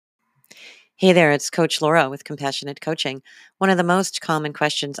Hey there, it's Coach Laura with Compassionate Coaching. One of the most common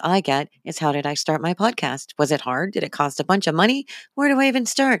questions I get is, how did I start my podcast? Was it hard? Did it cost a bunch of money? Where do I even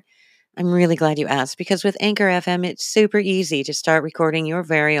start? I'm really glad you asked, because with Anchor FM, it's super easy to start recording your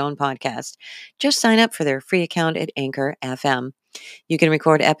very own podcast. Just sign up for their free account at Anchor FM. You can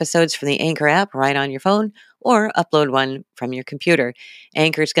record episodes from the Anchor app right on your phone or upload one from your computer.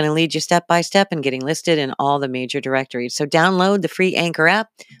 Anchor is going to lead you step by step in getting listed in all the major directories. So download the free Anchor app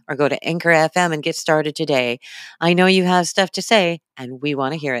or go to Anchor FM and get started today. I know you have stuff to say, and we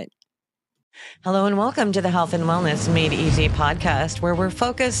want to hear it. Hello and welcome to the Health and Wellness Made Easy podcast, where we're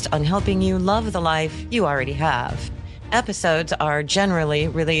focused on helping you love the life you already have. Episodes are generally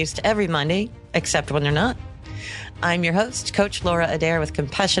released every Monday, except when they're not. I'm your host, Coach Laura Adair with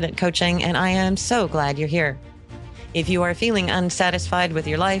Compassionate Coaching, and I am so glad you're here. If you are feeling unsatisfied with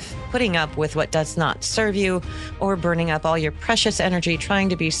your life, putting up with what does not serve you, or burning up all your precious energy trying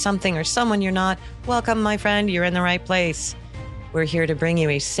to be something or someone you're not, welcome, my friend, you're in the right place. We're here to bring you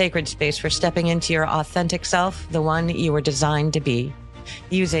a sacred space for stepping into your authentic self, the one you were designed to be.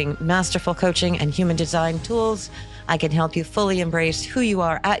 Using masterful coaching and human design tools, I can help you fully embrace who you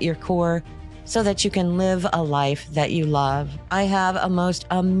are at your core, so that you can live a life that you love. I have a most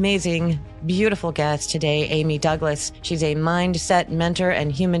amazing, beautiful guest today, Amy Douglas. She's a mindset mentor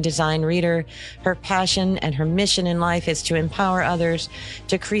and human design reader. Her passion and her mission in life is to empower others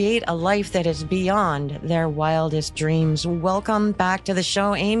to create a life that is beyond their wildest dreams. Welcome back to the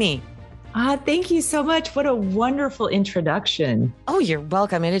show, Amy. Thank you so much. What a wonderful introduction. Oh, you're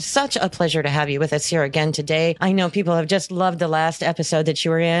welcome. It is such a pleasure to have you with us here again today. I know people have just loved the last episode that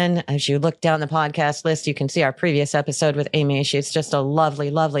you were in. As you look down the podcast list, you can see our previous episode with Amy. She's just a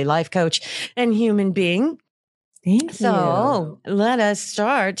lovely, lovely life coach and human being. Thank you. So let us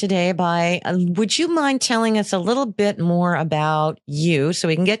start today by, would you mind telling us a little bit more about you so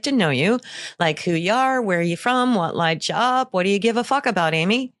we can get to know you, like who you are, where are you from, what lights you up, what do you give a fuck about,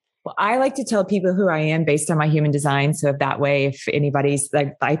 Amy? Well, I like to tell people who I am based on my human design. So if that way, if anybody's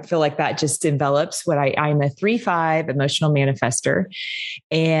like, I feel like that just envelops what I'm a 3/5 emotional manifester.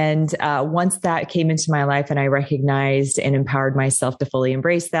 And once that came into my life and I recognized and empowered myself to fully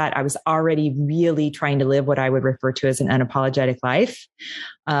embrace that, I was already really trying to live what I would refer to as an unapologetic life.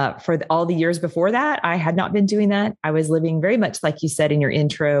 For all the years before that, I had not been doing that. I was living very much like you said in your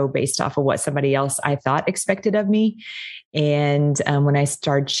intro, based off of what somebody else I thought expected of me. And when I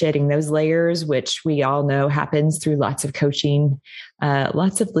started shedding those layers, which we all know happens through lots of coaching,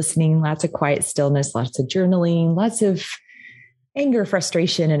 lots of listening, lots of quiet stillness, lots of journaling, lots of anger,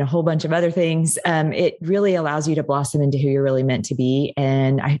 frustration, and a whole bunch of other things, it really allows you to blossom into who you're really meant to be.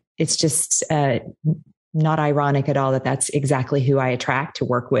 And it's just not ironic at all that that's exactly who I attract to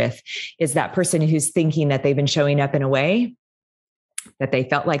work with, is that person who's thinking that they've been showing up in a way that they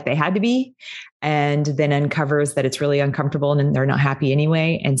felt like they had to be, and then uncovers that it's really uncomfortable and they're not happy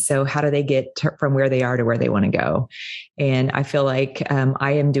anyway. And so how do they get from where they are to where they want to go? And I feel like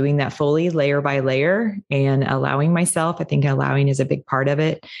I am doing that fully, layer by layer, and allowing myself. I think allowing is a big part of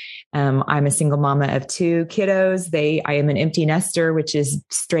it. I'm a single mama of 2 kiddos. I am an empty nester, which is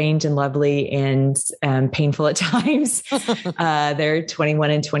strange and lovely and painful at times. They're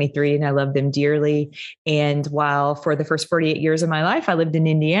 21 and 23, and I love them dearly. And while for the first 48 years of my life, I lived in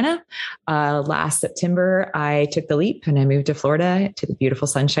Indiana, last September, I took the leap and I moved to Florida, to the beautiful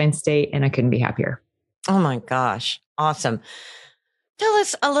Sunshine State, and I couldn't be happier. Oh my gosh. Awesome. Tell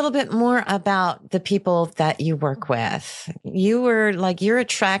us a little bit more about the people that you work with. You're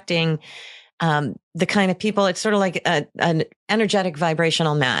attracting the kind of people, it's sort of like an energetic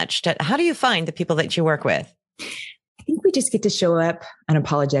vibrational match. How do you find the people that you work with? I think we just get to show up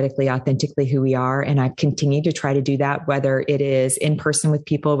unapologetically, authentically who we are. And I've continued to try to do that, whether it is in person with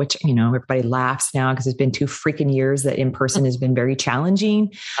people, which, everybody laughs now because it's been 2 freaking years that in person has been very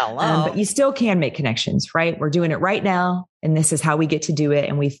challenging. But you still can make connections, right? We're doing it right now. And this is how we get to do it.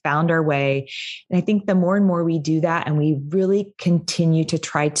 And we found our way. And I think the more and more we do that, and we really continue to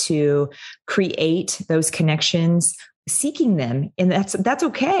try to create those connections, seeking them. And that's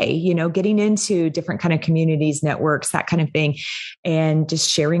okay. Getting into different kind of communities, networks, that kind of thing, and just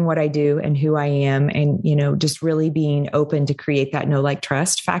sharing what I do and who I am. And, just really being open to create that know, like,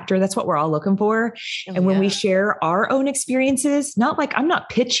 trust factor. That's what we're all looking for. And when we share our own experiences, not like I'm not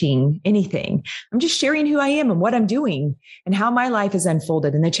pitching anything, I'm just sharing who I am and what I'm doing and how my life has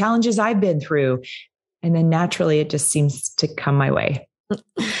unfolded and the challenges I've been through. And then naturally it just seems to come my way.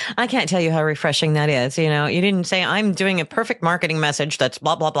 I can't tell you how refreshing that is. You didn't say, I'm doing a perfect marketing message that's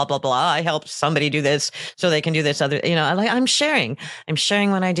blah, blah, blah, blah, blah. I helped somebody do this so they can do this other, I'm sharing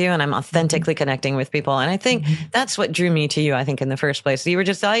what I do, and I'm authentically connecting with people. And I think that's what drew me to you, I think, in the first place. You were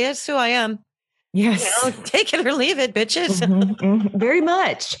just, yes, who I am. Yes. Take it or leave it, bitches. Very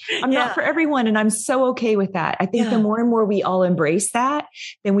much. I'm not Yeah. for everyone, and I'm so okay with that. I think the Yeah. more and more we all embrace that,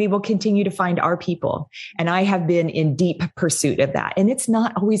 then we will continue to find our people. And I have been in deep pursuit of that. And it's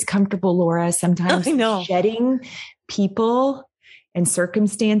not always comfortable, Laura. Sometimes I know. shedding people and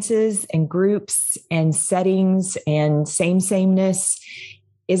circumstances and groups and settings and sameness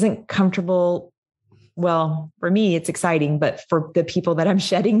isn't comfortable. Well, for me, it's exciting, but for the people that I'm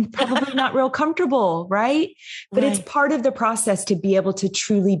shedding, probably not real comfortable, right? But it's Right. part of the process to be able to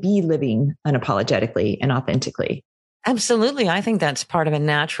truly be living unapologetically and authentically. Absolutely. I think that's part of a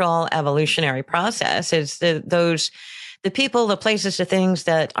natural evolutionary process is the people, the places, the things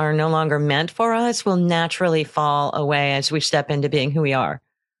that are no longer meant for us will naturally fall away as we step into being who we are.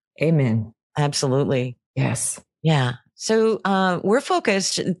 Amen. Absolutely. Yes. Yeah. So we're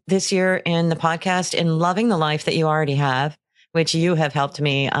focused this year in the podcast in loving the life that you already have, which you have helped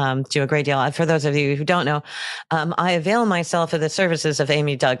me do a great deal. For those of you who don't know, I avail myself of the services of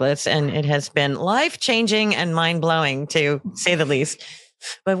Amy Douglas, and it has been life-changing and mind-blowing, to say the least.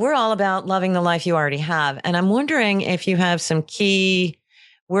 But we're all about loving the life you already have. And I'm wondering if you have some key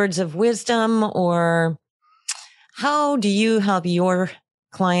words of wisdom, or how do you help your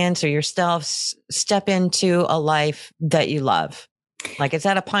clients or yourself step into a life that you love? Like, is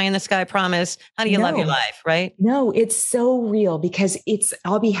that a pie in the sky promise? How do you love your No, life? Right? no, it's so real because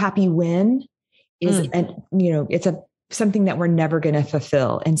I'll be happy when is, Mm, and it's something that we're never going to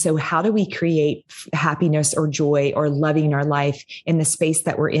fulfill. And so how do we create happiness or joy or loving our life in the space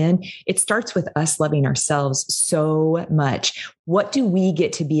that we're in? It starts with us loving ourselves so much. What do we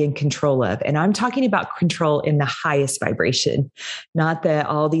get to be in control of? And I'm talking about control in the highest vibration, not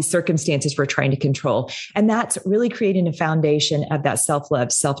all these circumstances we're trying to control. And that's really creating a foundation of that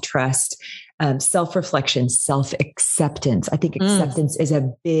self-love, self-trust, self-reflection, self-acceptance. I think acceptance is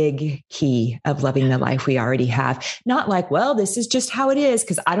a big key of loving the life we already have. Not like, well, this is just how it is,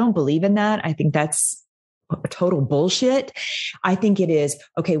 because I don't believe in that. I think that's total bullshit. I think it is,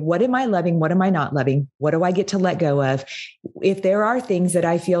 okay, what am I loving? What am I not loving? What do I get to let go of? If there are things that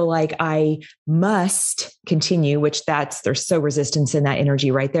I feel like I must continue, which there's so resistance in that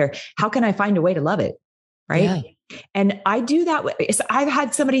energy right there. How can I find a way to love it? Right. yeah. And I do that. I've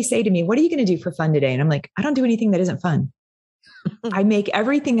had somebody say to me, what are you going to do for fun today? And I'm like, I don't do anything that isn't fun. I make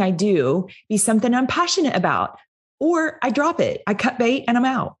everything I do be something I'm passionate about, or I drop it. I cut bait and I'm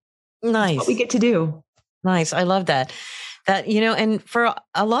out. Nice. That's what we get to do. Nice. I love that. And for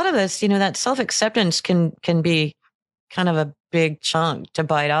a lot of us, that self-acceptance can be kind of a big chunk to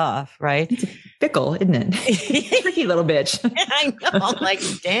bite off, right? It's fickle, isn't it? Tricky little bitch. I know. Like,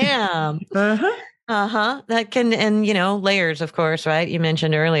 damn. That can, and layers, of course, right? You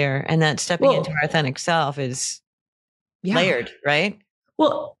mentioned earlier, and that stepping into our authentic self is layered, right?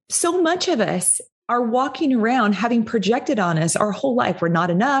 Well, so much of us are walking around having projected on us our whole life. We're not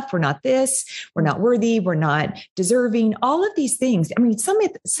enough. We're not this. We're not worthy. We're not deserving. All of these things. I mean, some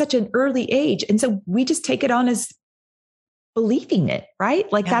at such an early age. And so we just take it on as believing it,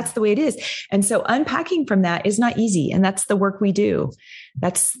 right? Like that's the way it is. And so unpacking from that is not easy. And that's the work we do.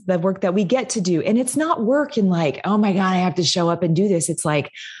 That's the work that we get to do. And it's not work in like, oh my God, I have to show up and do this. It's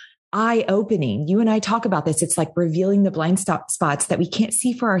like eye opening. You and I talk about this. It's like revealing the blind spots that we can't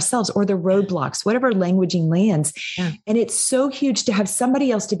see for ourselves, or the roadblocks, whatever languaging lands. Yeah. And it's so huge to have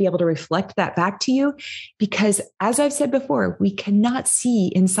somebody else to be able to reflect that back to you, because as I've said before, we cannot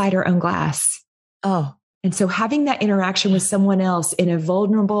see inside our own glass. Oh, and so having that interaction with someone else in a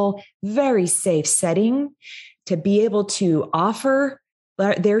vulnerable, very safe setting to be able to offer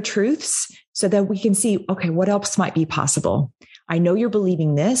their truths so that we can see, okay, what else might be possible? I know you're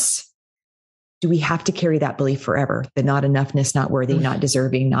believing this. Do we have to carry that belief forever? The not enoughness, not worthy, not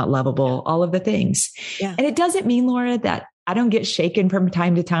deserving, not lovable, all of the things. Yeah. And it doesn't mean, Laura, that I don't get shaken from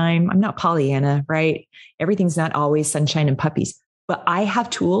time to time. I'm not Pollyanna, right? Everything's not always sunshine and puppies, but I have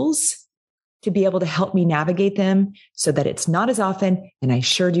tools to be able to help me navigate them so that it's not as often. And I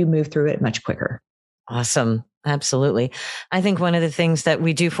sure do move through it much quicker. Awesome. Absolutely. I think one of the things that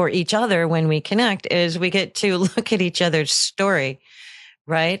we do for each other when we connect is we get to look at each other's story,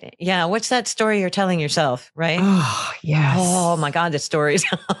 right? Yeah. What's that story you're telling yourself, right? Oh, yes. Oh my God, the stories.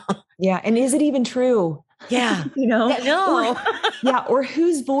 Yeah. And is it even true? Yeah. No. Or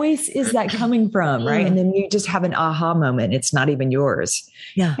whose voice is that coming from? Right. And then you just have an aha moment. It's not even yours.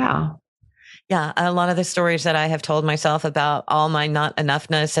 Yeah. Yeah, a lot of the stories that I have told myself about all my not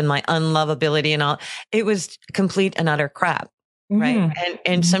enoughness and my unlovability and all, it was complete and utter crap. Right.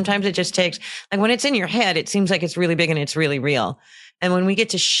 And sometimes it just takes, like when it's in your head, it seems like it's really big and it's really real. And when we get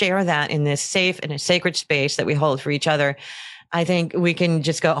to share that in this safe and a sacred space that we hold for each other, I think we can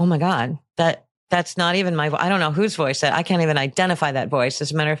just go, oh my God, that That's not even my voice. I don't know whose voice that I can't even identify that voice.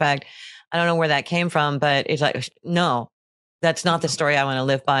 As a matter of fact, I don't know where that came from, but it's like, no, that's not the story I want to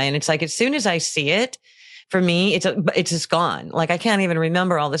live by. And it's like, as soon as I see it, for me, it's just gone. Like I can't even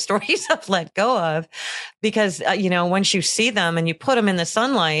remember all the stories I've let go of because, once you see them and you put them in the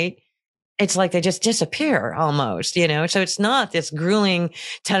sunlight, it's like they just disappear almost, So it's not this grueling,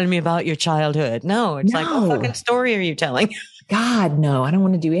 telling me about your childhood. No, it's like, what No. fucking story are you telling? God, no, I don't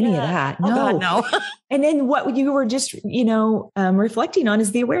want to do any of Yeah. that. Oh God, No. no. And then what you were just, reflecting on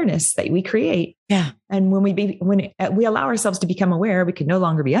is the awareness that we create. Yeah. And when we allow ourselves to become aware, we can no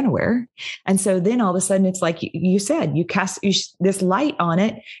longer be unaware. And so then all of a sudden, it's like you said, you cast this light on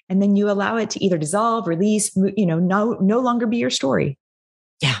it, and then you allow it to either dissolve, release, no longer be your story.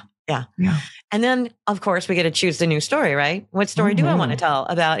 Yeah. Yeah. Yeah. And then, of course, we get to choose the new story, right? What story do I want to tell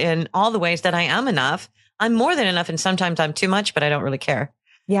about in all the ways that I am enough? I'm more than enough. And sometimes I'm too much, but I don't really care.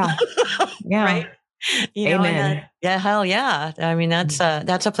 Yeah. Yeah. Right. Amen. Yeah, hell yeah. I mean, that's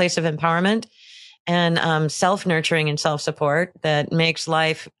a place of empowerment and self-nurturing and self-support that makes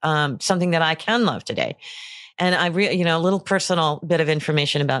life something that I can love today. And a little personal bit of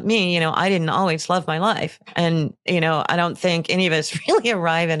information about me, I didn't always love my life. And, I don't think any of us really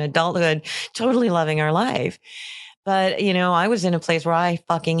arrive in adulthood totally loving our life. But, I was in a place where I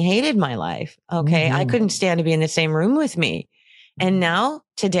fucking hated my life. Okay. I couldn't stand to be in the same room with me. And now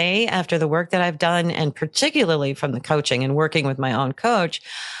today, after the work that I've done, and particularly from the coaching and working with my own coach,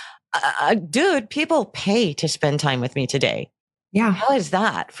 dude, people pay to spend time with me today. Yeah. How is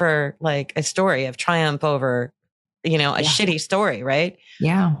that for like a story of triumph over, a shitty story, right?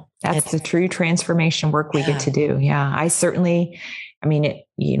 Yeah. That's the true transformation work we get to do. Yeah.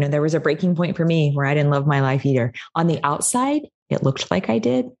 There was a breaking point for me where I didn't love my life either. On the outside, it looked like I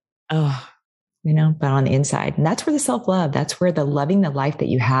did. Oh, but on the inside. And that's where the self-love, that's where the loving the life that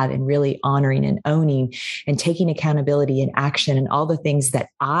you have and really honoring and owning and taking accountability and action and all the things that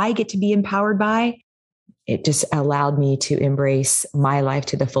I get to be empowered by. It just allowed me to embrace my life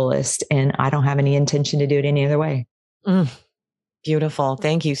to the fullest. And I don't have any intention to do it any other way. Beautiful.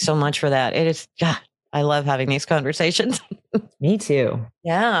 Thank you so much for that. It is, God, I love having these conversations. Me too.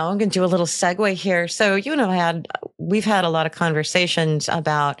 Yeah, I'm going to do a little segue here. So you and we've had a lot of conversations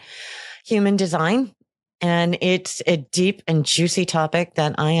about human design, and it's a deep and juicy topic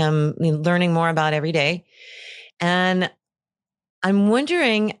that I am learning more about every day. And I'm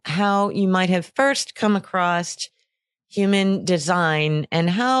wondering how you might have first come across human design and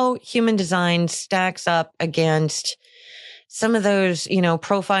how human design stacks up against some of those,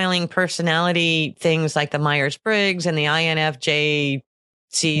 profiling personality things like the Myers-Briggs and the INFJ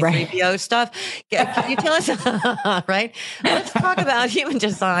C3PO stuff. Can you tell us, right? Let's talk about human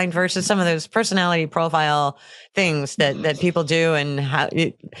design versus some of those personality profile things that people do, and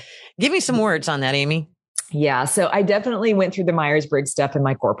give me some words on that, Amy. Yeah. So I definitely went through the Myers-Briggs stuff in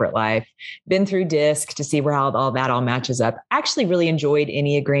my corporate life, been through DISC to see where all that matches up. Actually really enjoyed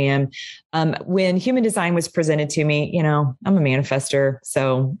Enneagram. When human design was presented to me, I'm a manifester.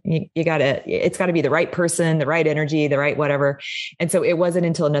 So it's gotta be the right person, the right energy, the right whatever. And so it wasn't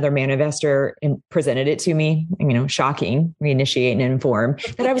until another manifester presented it to me, shocking, reinitiate and inform,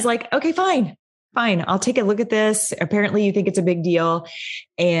 that I was like, okay, fine, I'll take a look at this. Apparently you think it's a big deal.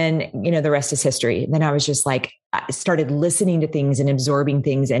 And, the rest is history. And then I was just like, I started listening to things and absorbing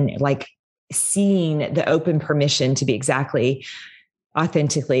things and like seeing the open permission to be exactly,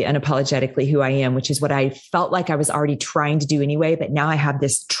 authentically, unapologetically who I am, which is what I felt like I was already trying to do anyway. But now I have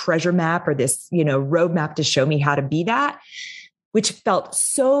this treasure map or this, roadmap to show me how to be that, which felt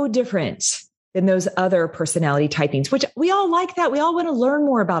so different than those other personality typings, which we all like that. We all want to learn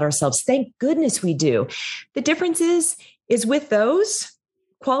more about ourselves. Thank goodness we do. The difference is with those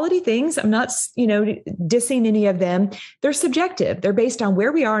quality things, I'm not, dissing any of them. They're subjective. They're based on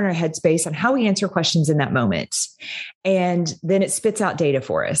where we are in our headspace, on how we answer questions in that moment. And then it spits out data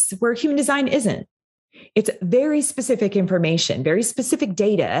for us, where human design isn't. It's very specific information, very specific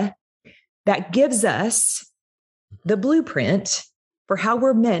data that gives us the blueprint for how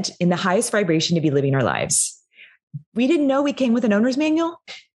we're meant in the highest vibration to be living our lives. We didn't know we came with an owner's manual.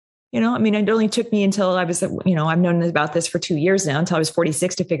 It only took me until I was, I've known about this for 2 years now, until I was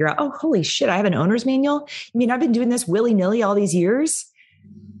 46 to figure out, oh, holy shit, I have an owner's manual. I've been doing this willy-nilly all these years.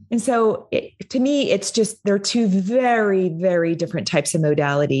 And so to me, it's just, they're two very, very different types of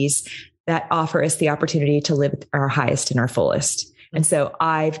modalities that offer us the opportunity to live our highest and our fullest. And so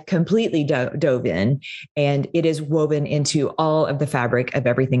I've completely dove in, and it is woven into all of the fabric of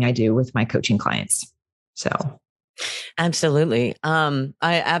everything I do with my coaching clients. So. Absolutely. I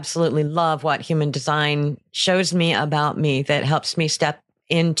absolutely love what human design shows me about me that helps me step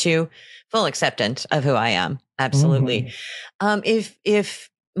into full acceptance of who I am. Absolutely. If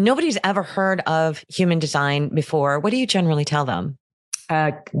nobody's ever heard of human design before, what do you generally tell them?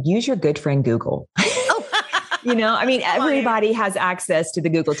 Use your good friend Google. Oh, I mean, everybody has access to the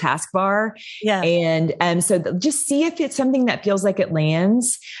Google taskbar. yeah. And so just see if it's something that feels like it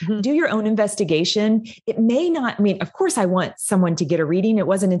lands. Mhm. Do your own investigation. It may not, I mean, of course I want someone to get a reading. It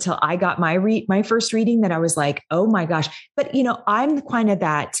wasn't until I got my first reading that I was like, oh my gosh. But, I'm kind of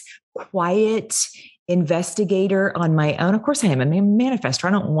that quiet investigator on my own. Of course I am a manifestor.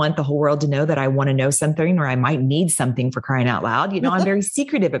 I don't want the whole world to know that I want to know something or I might need something, for crying out loud. I'm very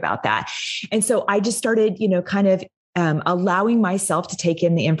secretive about that. And so I just started, kind of allowing myself to take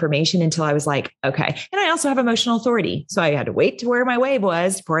in the information until I was like, okay. And I also have emotional authority. So I had to wait to where my wave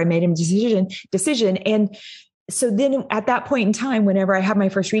was before I made a decision. And so then at that point in time, whenever I had my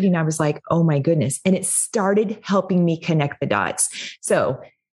first reading, I was like, oh my goodness. And it started helping me connect the dots. So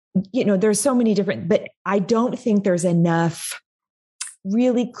there's so many different, but I don't think there's enough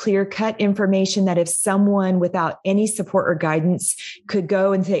really clear cut information that if someone without any support or guidance could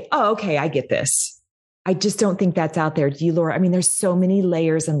go and say, oh, okay, I get this. I just don't think that's out there. Do you, Laura? I mean, there's so many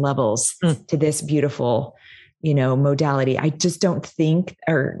layers and levels to this beautiful, modality. I just don't think,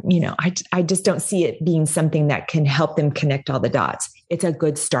 I just don't see it being something that can help them connect all the dots. It's a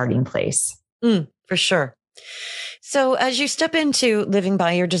good starting place. For sure. So as you step into living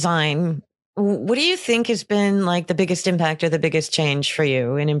by your design, what do you think has been like the biggest impact or the biggest change for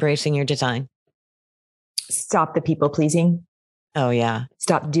you in embracing your design? Stop the people pleasing. Oh, yeah.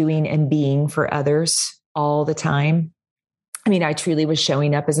 Stop doing and being for others all the time. I mean, I truly was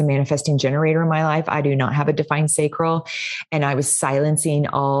showing up as a manifesting generator in my life. I do not have a defined sacral, and I was silencing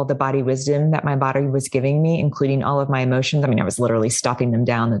all the body wisdom that my body was giving me, including all of my emotions. I mean, I was literally stuffing them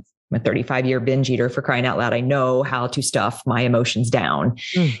down. I'm a 35-year binge eater, for crying out loud. I know how to stuff my emotions down.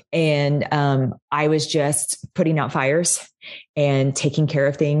 And I was just putting out fires and taking care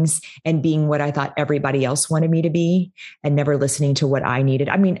of things and being what I thought everybody else wanted me to be and never listening to what I needed.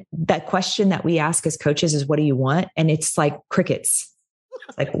 I mean, that question that we ask as coaches is, what do you want? And it's like crickets.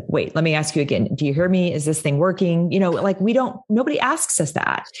 Like, wait, let me ask you again. Do you hear me? Is this thing working? Nobody asks us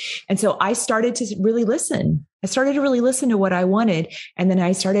that. And so I started to really listen. I started to really listen to what I wanted. And then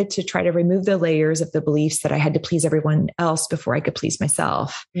I started to try to remove the layers of the beliefs that I had to please everyone else before I could please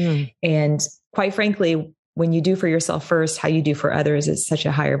myself. And quite frankly, when you do for yourself first, how you do for others is such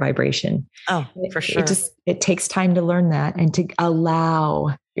a higher vibration. Oh, for sure. It takes time to learn that and to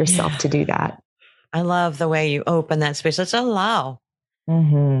allow yourself to do that. I love the way you open that space. Let's allow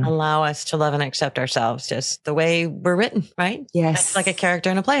us to love and accept ourselves just the way we're written, right? Yes. It's like a character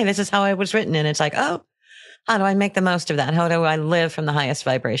in a play. This is how I was written. And it's like, oh, how do I make the most of that? How do I live from the highest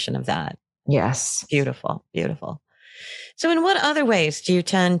vibration of that? Yes. Beautiful, beautiful. So in what other ways do you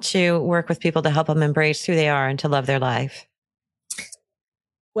tend to work with people to help them embrace who they are and to love their life?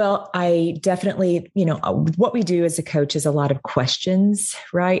 Well, I definitely, what we do as a coach is a lot of questions,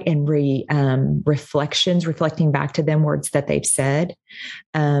 right? And reflections, reflecting back to them words that they've said,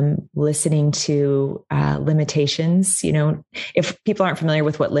 listening to limitations. If people aren't familiar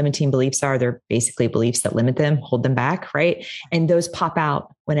with what limiting beliefs are, they're basically beliefs that limit them, hold them back, right? And those pop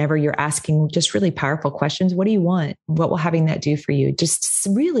out whenever you're asking just really powerful questions. What do you want? What will having that do for you? Just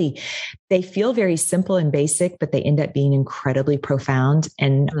really, they feel very simple and basic, but they end up being incredibly profound.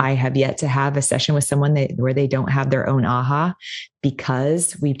 And I have yet to have a session with someone where they don't have their own aha,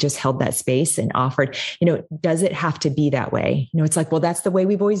 because we've just held that space and offered, does it have to be that way? It's like, well, that's the way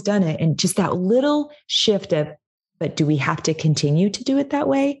we've always done it. And just that little shift of, but do we have to continue to do it that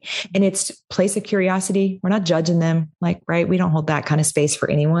way? And it's place of curiosity. We're not judging them, right? We don't hold that kind of space for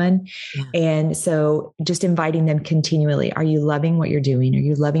anyone. Yeah. And so just inviting them continually. Are you loving what you're doing? Are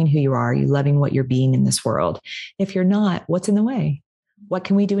you loving who you are? Are you loving what you're being in this world? If you're not, what's in the way? What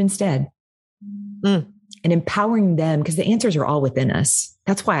can we do instead? And empowering them, because the answers are all within us.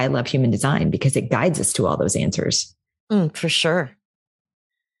 That's why I love human design, because it guides us to all those answers. For sure.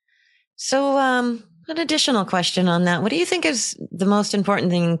 So, an additional question on that. What do you think is the most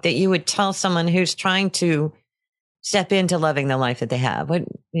important thing that you would tell someone who's trying to step into loving the life that they have?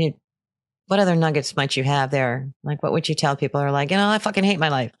 What other nuggets might you have there? Like, what would you tell people who are like, I fucking hate my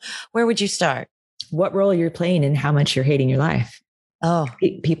life? Where would you start? What role you're playing in how much you're hating your life? Oh,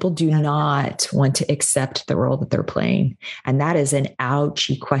 people do not want to accept the role that they're playing. And that is an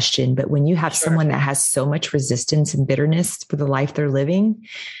ouchy question. But when you have someone that has so much resistance and bitterness for the life they're living,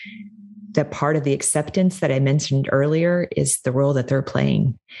 that part of the acceptance that I mentioned earlier is the role that they're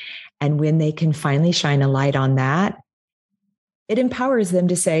playing. And when they can finally shine a light on that, it empowers them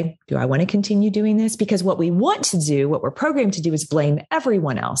to say, do I want to continue doing this? Because what we want to do, what we're programmed to do is blame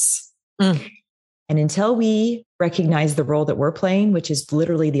everyone else. Mm. And until we recognize the role that we're playing, which is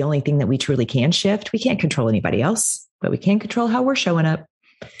literally the only thing that we truly can shift, we can't control anybody else, but we can control how we're showing up.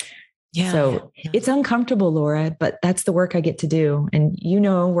 Yeah. So it's uncomfortable, Laura, but that's the work I get to do. And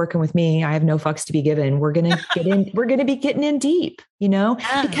working with me, I have no fucks to be given. We're going to get in, we're going to be getting in deep,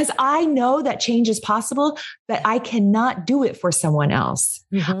 because I know that change is possible, but I cannot do it for someone else.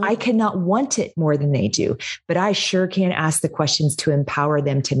 Mm-hmm. I cannot want it more than they do, but I sure can ask the questions to empower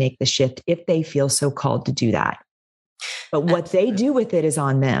them to make the shift if they feel so called to do that. But what they do with it is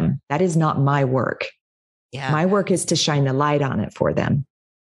on them. That is not my work. Yeah. My work is to shine the light on it for them.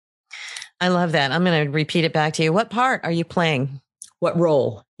 I love that. I'm going to repeat it back to you. What part are you playing? What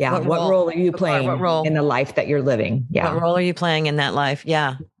role? Yeah. What role are you playing in the life that you're living? Yeah. What role are you playing in that life?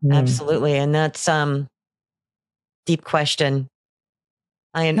 Yeah, absolutely. And that's deep question.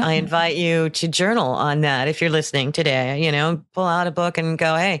 I invite you to journal on that. If you're listening today, pull out a book and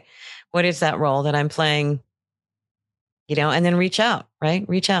go, hey, what is that role that I'm playing? And then reach out, right?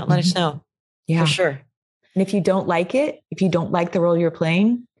 Reach out. Let us know. Yeah, for sure. And if you don't like it, if you don't like the role you're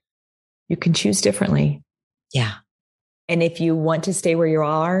playing, you can choose differently. Yeah. And if you want to stay where you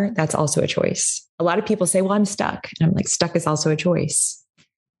are, that's also a choice. A lot of people say, well, I'm stuck. And I'm like, stuck is also a choice.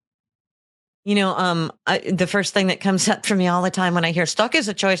 The first thing that comes up for me all the time when I hear stuck is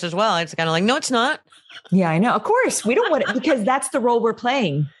a choice as well, it's kind of like, no, it's not. Yeah, I know. Of course, we don't want it because that's the role we're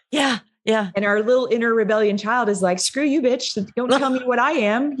playing. Yeah. Yeah. And our little inner rebellion child is like, screw you, bitch. Don't tell me what I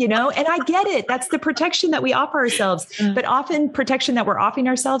am, and I get it. That's the protection that we offer ourselves. But often protection that we're offering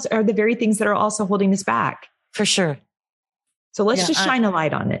ourselves are the very things that are also holding us back. For sure. So let's just shine a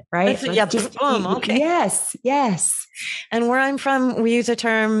light on it, right? Okay. Yes. Yes. And where I'm from, we use a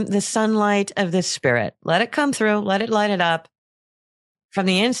term, the sunlight of the spirit. Let it come through. Let it light it up from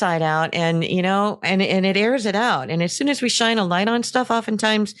the inside out, and it airs it out. And as soon as we shine a light on stuff,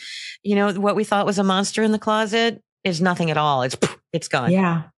 oftentimes, what we thought was a monster in the closet is nothing at all. It's gone.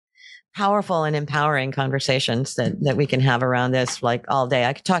 Yeah. Powerful and empowering conversations that we can have around this, like all day.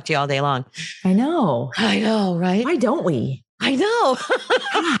 I could talk to you all day long. I know, right? Why don't we? I know.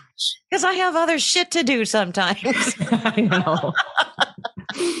 Because I have other shit to do sometimes. I know.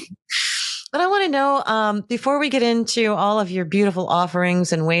 But I want to know, before we get into all of your beautiful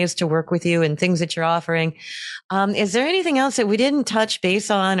offerings and ways to work with you and things that you're offering, is there anything else that we didn't touch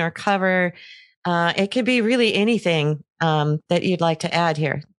base on or cover? It could be really anything that you'd like to add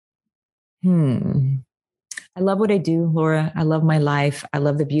here. I love what I do, Laura. I love my life. I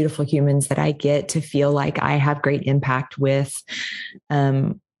love the beautiful humans that I get to feel like I have great impact with.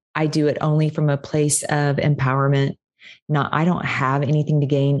 I do it only from a place of empowerment. I don't have anything to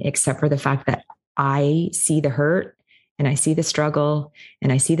gain except for the fact that I see the hurt and I see the struggle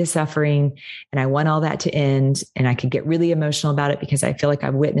and I see the suffering and I want all that to end. And I could get really emotional about it because I feel like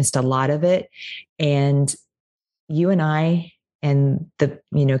I've witnessed a lot of it. And you and I and the,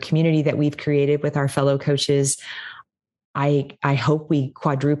 community that we've created with our fellow coaches, I hope we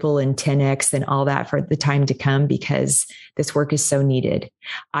quadruple and 10x and all that for the time to come, because this work is so needed.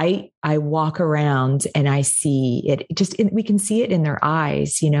 I walk around and I see it we can see it in their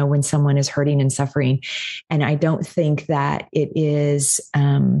eyes, when someone is hurting and suffering. And I don't think that it is,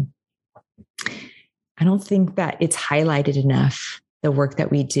 I don't think that it's highlighted enough, the work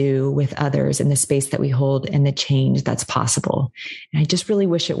that we do with others and the space that we hold and the change that's possible. And I just really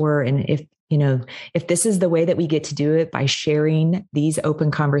wish it were. And if this is the way that we get to do it, by sharing these open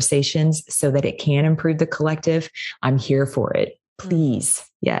conversations so that it can improve the collective, I'm here for it. Please.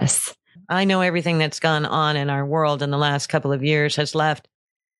 Yes. I know everything that's gone on in our world in the last couple of years has left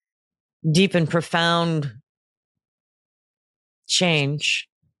deep and profound change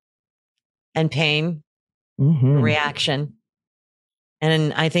and pain, reaction.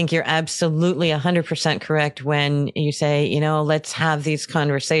 And I think you're absolutely 100% correct when you say, let's have these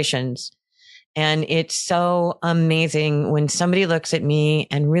conversations. And it's so amazing when somebody looks at me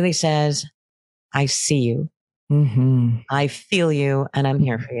and really says, I see you. I feel you, and I'm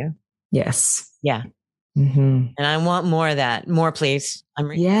here for you. Yes. Yeah. And I want more of that. More, please.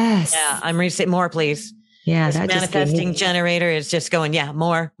 Yes. Yeah. I'm more, please. Yeah. This manifesting generator is just going,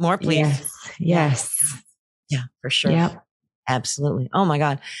 more, please. Yes. Yeah, for sure. Yep. Absolutely. Oh my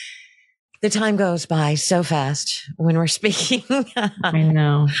God. The time goes by so fast when we're speaking. I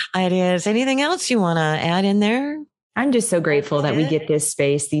know. It is. Anything else you want to add in there? I'm just so grateful that we get this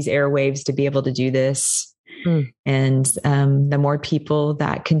space, these airwaves to be able to do this. And the more people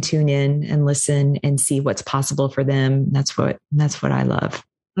that can tune in and listen and see what's possible for them, that's what I love.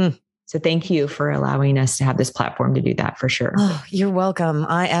 So thank you for allowing us to have this platform to do that for sure. Oh, you're welcome.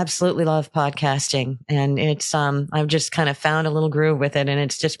 I absolutely love podcasting, and it's I've just kind of found a little groove with it, and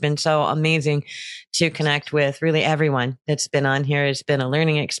it's just been so amazing to connect with really everyone that's been on here. It's been a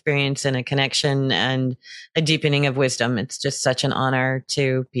learning experience and a connection and a deepening of wisdom. It's just such an honor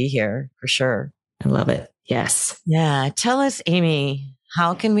to be here for sure. I love it. Yes. Yeah. Tell us, Amy,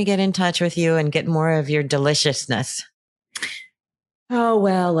 how can we get in touch with you and get more of your deliciousness? Oh,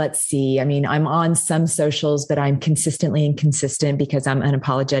 well, let's see. I mean, I'm on some socials, but I'm consistently inconsistent because I'm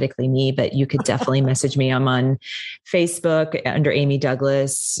unapologetically me. But you could definitely message me. I'm on Facebook under Amy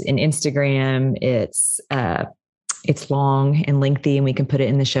Douglas, and Instagram. It's long and lengthy, and we can put it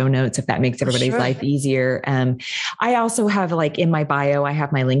in the show notes if that makes everybody's life easier. I also have, like, in my bio, I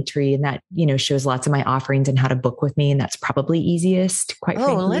have my link tree, and that, shows lots of my offerings and how to book with me. And that's probably easiest, quite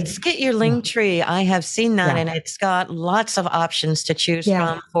frankly. Let's get your link tree. I have seen that, and it's got lots of options to choose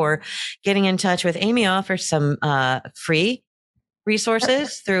from for getting in touch with Amy. Offers some free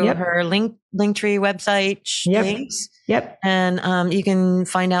resources through her Linktree website links. Yep. And you can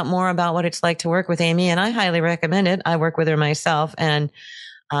find out more about what it's like to work with Amy. And I highly recommend it. I work with her myself. And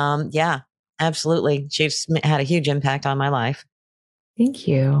yeah, absolutely. She's had a huge impact on my life. Thank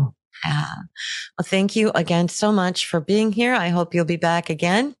you. Yeah. Well, thank you again so much for being here. I hope you'll be back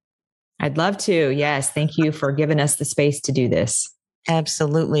again. I'd love to. Yes. Thank you for giving us the space to do this.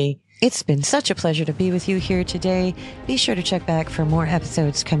 Absolutely. It's been such a pleasure to be with you here today. Be sure to check back for more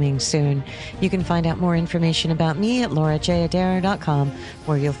episodes coming soon. You can find out more information about me at laurajadara.com,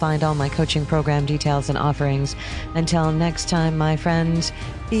 where you'll find all my coaching program details and offerings. Until next time, my friends,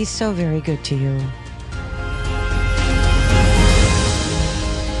 be so very good to you.